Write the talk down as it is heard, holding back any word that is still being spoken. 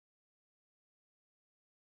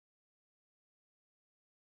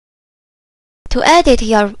To edit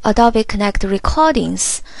your Adobe Connect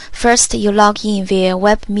recordings, first you log in via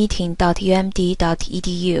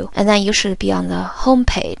webmeeting.umd.edu, and then you should be on the home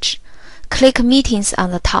page. Click Meetings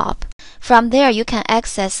on the top. From there, you can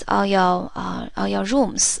access all your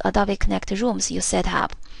rooms, Adobe Connect rooms you set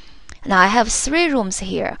up. Now I have 3 rooms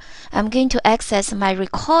here. I'm going to access my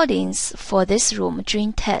recordings for this room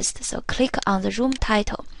during test. So click on the room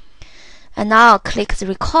title, and now click the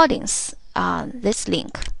recordings on this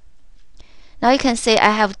link. Now you can see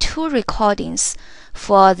I have 2 recordings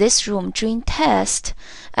for this room during test.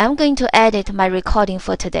 I'm going to edit my recording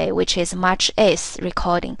for today, which is March 8th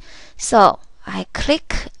recording. So I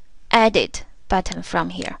click Edit button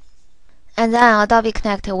from here. And then Adobe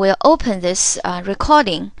Connect will open this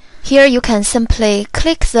recording. Here you can simply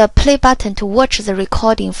click the play button to watch the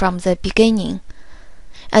recording from the beginning.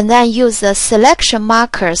 And then use the selection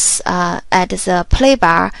markers at the play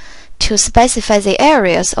bar to specify the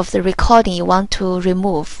areas of the recording you want to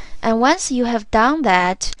remove. And once you have done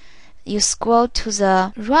that, you scroll to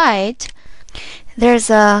the right. There's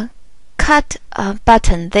a cut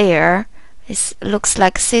button there. It looks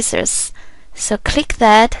like scissors. So click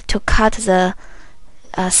that to cut the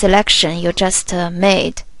selection you just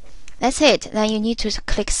made. That's it. Then you need to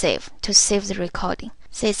click Save to save the recording.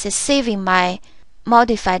 So it's saving my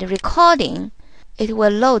modified recording. It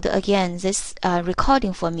will load again this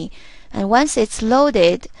recording for me, and once it's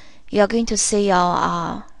loaded, you are going to see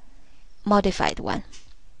your modified one.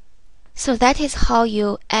 So that is how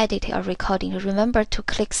you edit your recording. Remember to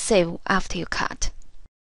click Save after you cut.